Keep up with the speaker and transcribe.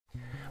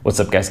What's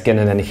up guys,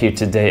 Kenan, and here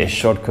today a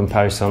short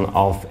comparison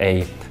of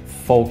a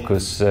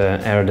Focus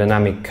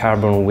aerodynamic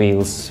carbon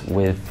wheels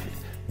with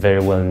very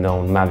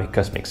well-known Mavic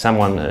Cosmic.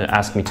 Someone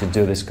asked me to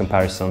do this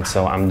comparison,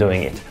 so I'm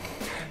doing it.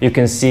 You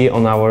can see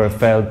on our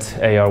Feld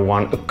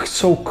AR1 a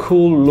so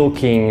cool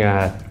looking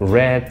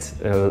red,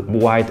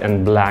 white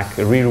and black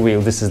rear wheel.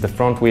 This is the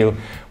front wheel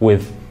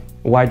with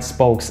white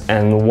spokes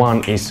and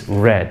one is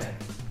red.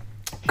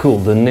 Cool,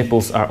 the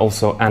nipples are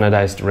also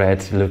anodized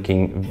red,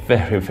 looking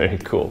very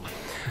cool.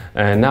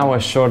 Now a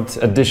short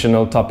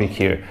additional topic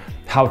here: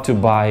 how to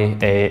buy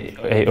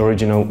an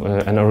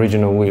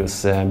original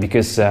wheels,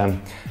 because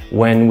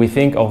when we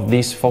think of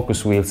these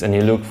Focus wheels and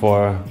you look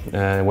for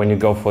when you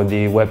go for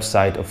the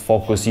website of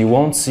Focus, you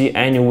won't see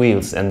any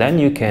wheels, and then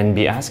you can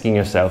be asking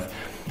yourself,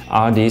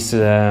 are these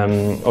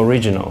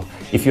original?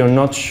 If you're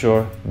not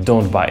sure,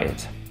 don't buy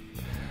it.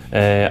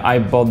 I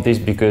bought this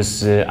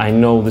because I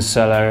know the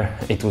seller.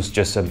 It was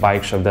just a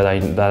bike shop that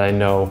I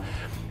know.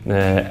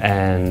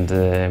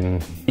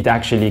 It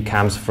actually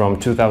comes from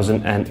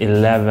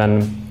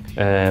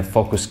 2011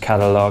 Focus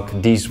catalog.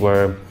 These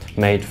were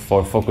made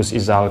for Focus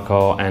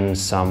Isalco and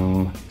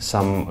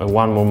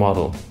one more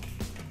model.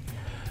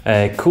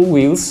 Cool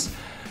wheels.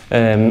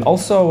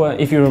 Also,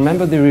 if you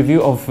remember the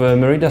review of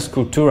Merida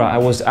Sculptura, I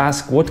was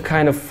asked what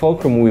kind of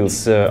fulcrum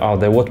wheels are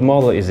there, what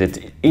model is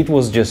it? It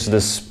was just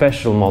the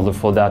special model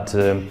for that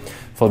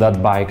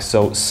bike.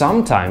 So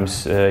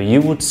sometimes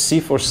you would see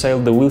for sale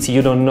the wheels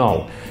you don't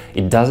know.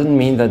 It doesn't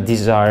mean that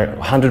these are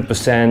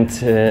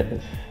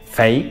 100%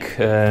 fake,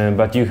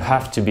 but you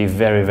have to be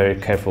very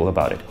careful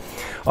about it.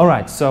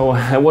 Alright, so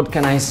what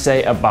can I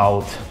say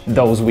about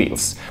those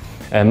wheels?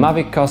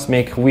 Mavic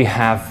Cosmic, we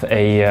have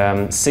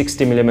a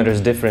 60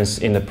 mm difference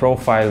in the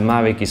profile.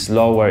 Mavic is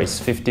lower, it's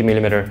 50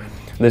 mm.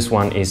 This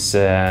one is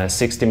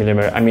 60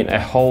 mm. I mean a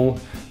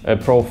whole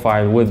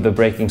profile with the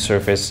braking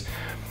surface.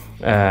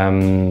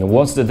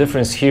 What's the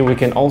difference here? We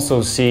can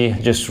also see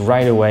just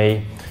right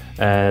away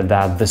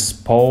that the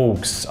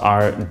spokes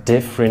are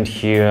different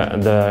here.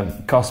 The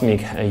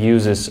Cosmic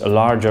uses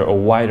larger or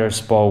wider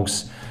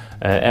spokes,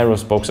 Aero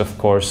spokes of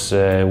course,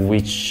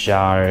 which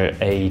are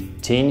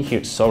 18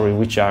 here, sorry,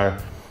 which are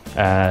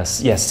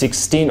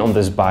 16 on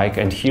this bike,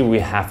 and here we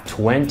have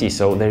 20,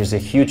 so there's a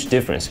huge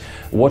difference.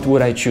 What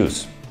would I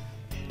choose?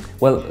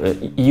 Well,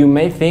 you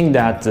may think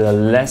that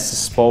less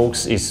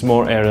spokes is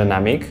more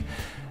aerodynamic,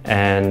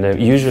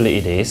 and usually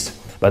it is,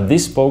 but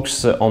these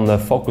spokes on the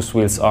Focus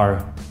wheels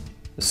are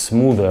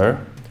smoother,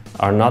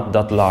 are not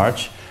that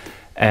large,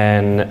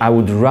 and I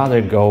would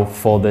rather go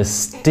for the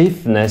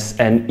stiffness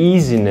and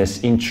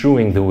easiness in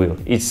truing the wheel.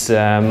 It's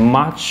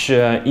much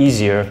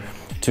easier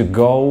to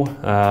go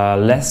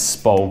less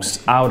spokes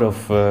out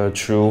of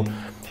true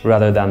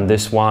rather than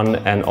this one,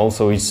 and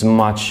also it's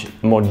much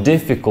more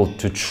difficult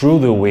to true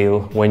the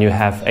wheel when you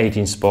have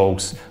 18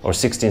 spokes or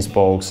 16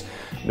 spokes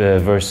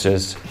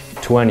versus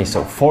 20.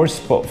 So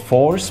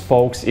four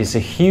spokes is a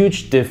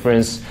huge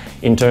difference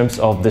in terms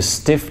of the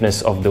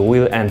stiffness of the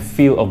wheel and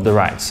feel of the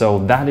ride. So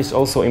that is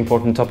also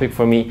important topic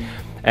for me,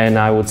 and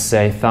I would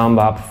say thumb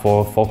up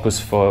for Focus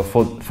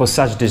for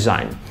such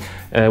design.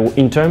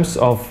 In terms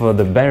of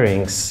the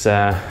bearings,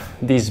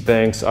 these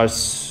bearings are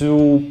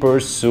super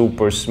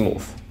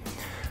smooth.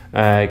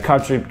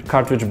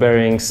 Cartridge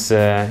bearings,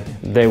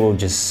 they will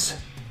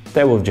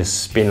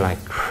just spin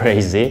like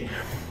crazy.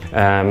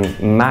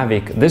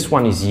 Mavic, this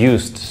one is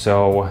used,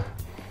 so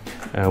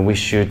we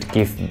should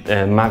give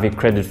Mavic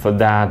credit for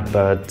that,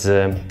 but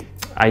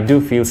I do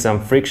feel some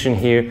friction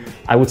here.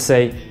 I would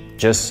say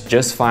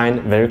just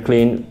fine, very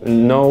clean,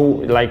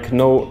 no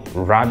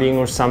rubbing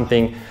or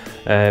something,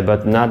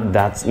 but not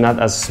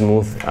as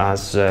smooth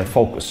as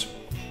Focus.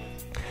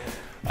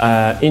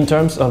 In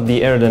terms of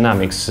the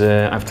aerodynamics,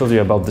 I've told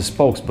you about the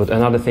spokes, but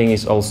another thing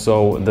is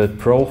also the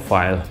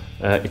profile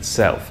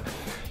itself.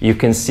 You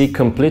can see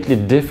completely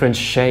different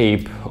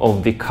shape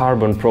of the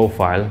carbon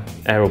profile,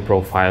 Aero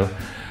profile.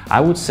 I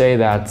would say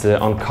that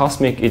on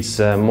Cosmic it's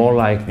more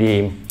like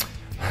the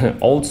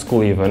old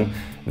school even,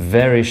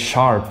 very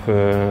sharp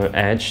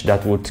edge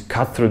that would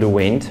cut through the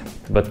wind,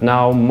 but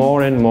now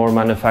more and more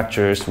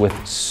manufacturers with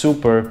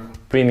super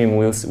premium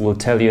wheels will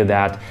tell you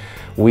that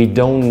we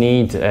don't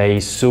need a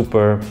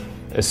super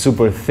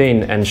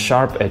thin and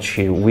sharp edge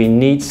here. We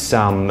need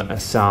some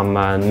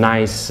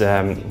nice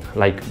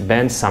like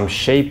bend, some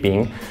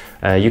shaping.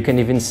 You can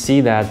even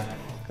see that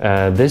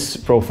this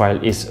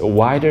profile is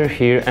wider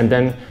here and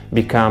then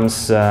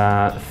becomes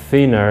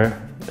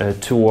thinner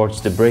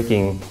towards the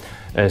braking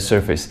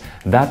surface.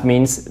 That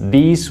means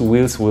these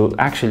wheels will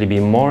actually be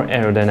more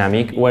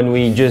aerodynamic. When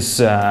we just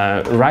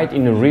ride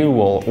in the real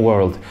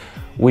world,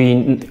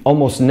 we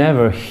almost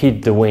never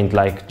hit the wind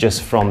like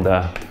just from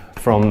the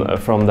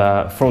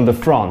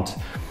front,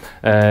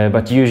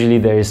 but usually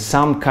there is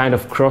some kind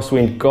of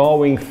crosswind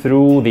going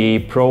through the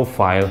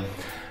profile,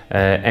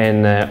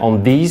 and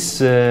on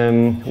these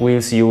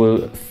wheels you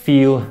will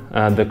feel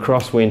the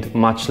crosswind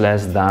much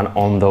less than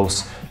on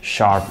those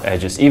sharp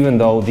edges, even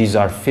though these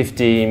are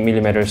 50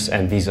 mm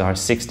and these are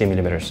 60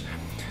 mm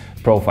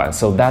profile.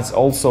 So that's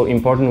also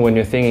important when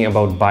you're thinking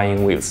about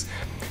buying wheels.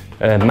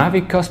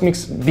 Mavic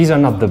Cosmics, these are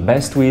not the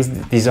best wheels,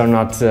 these are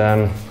not,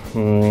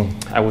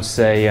 I would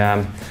say,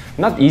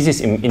 not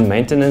easiest in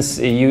maintenance.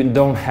 You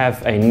don't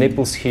have a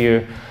nipples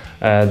here.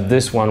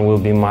 This one will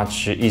be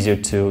much easier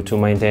to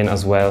maintain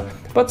as well,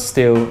 but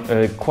still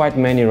quite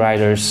many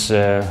riders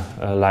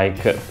like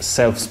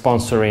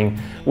self-sponsoring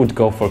would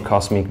go for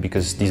Cosmic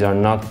because these are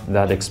not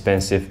that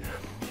expensive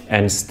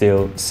and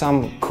still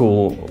some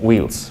cool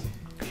wheels.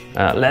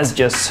 Let's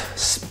just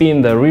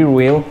spin the rear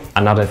wheel.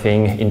 Another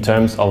thing in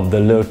terms of the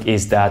look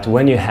is that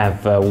when you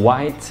have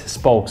white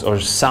spokes or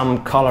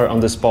some color on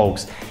the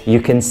spokes, you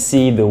can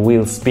see the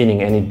wheel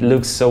spinning and it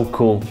looks so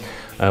cool.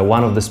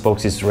 One of the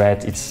spokes is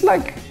red. It's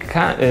like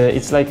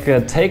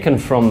taken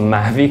from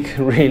Mavic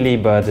really,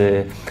 but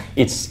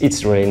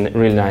it's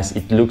really nice.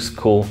 It looks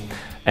cool,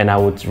 and I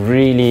would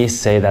really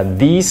say that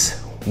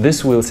this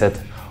wheel set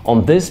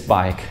on this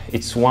bike,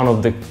 it's one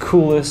of the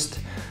coolest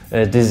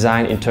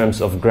design in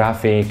terms of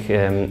graphic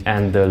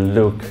and the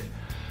look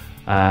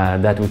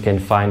that we can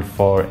find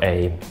for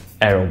a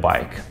Aero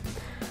bike.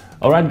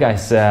 Alright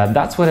guys,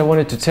 that's what I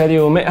wanted to tell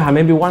you.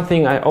 Maybe one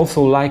thing I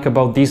also like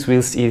about these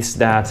wheels is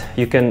that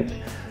you can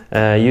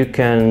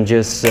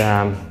just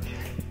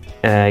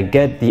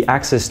get the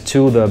access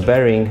to the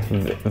bearing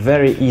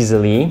very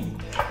easily.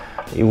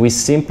 We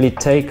simply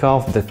take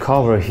off the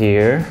cover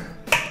here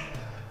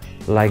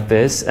like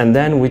this, and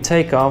then we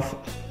take off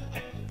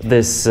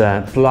this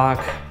plug,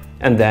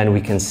 and then we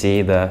can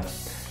see the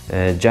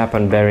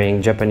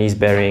Japanese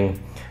bearing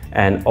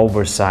and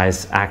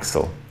oversized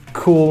axle.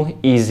 Cool,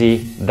 easy.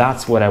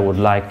 That's what I would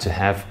like to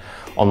have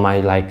on my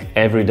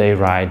everyday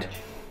ride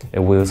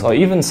wheels, or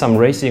even some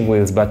racing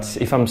wheels. But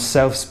if I'm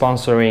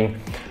self-sponsoring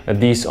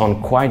these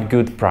on quite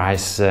good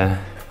price,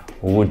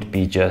 would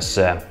be just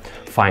a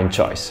fine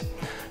choice.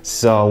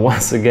 So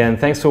once again,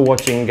 thanks for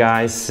watching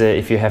guys.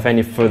 If you have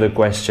any further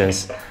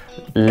questions,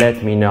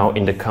 let me know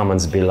in the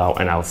comments below,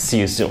 and I'll see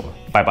you soon.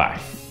 Bye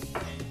bye.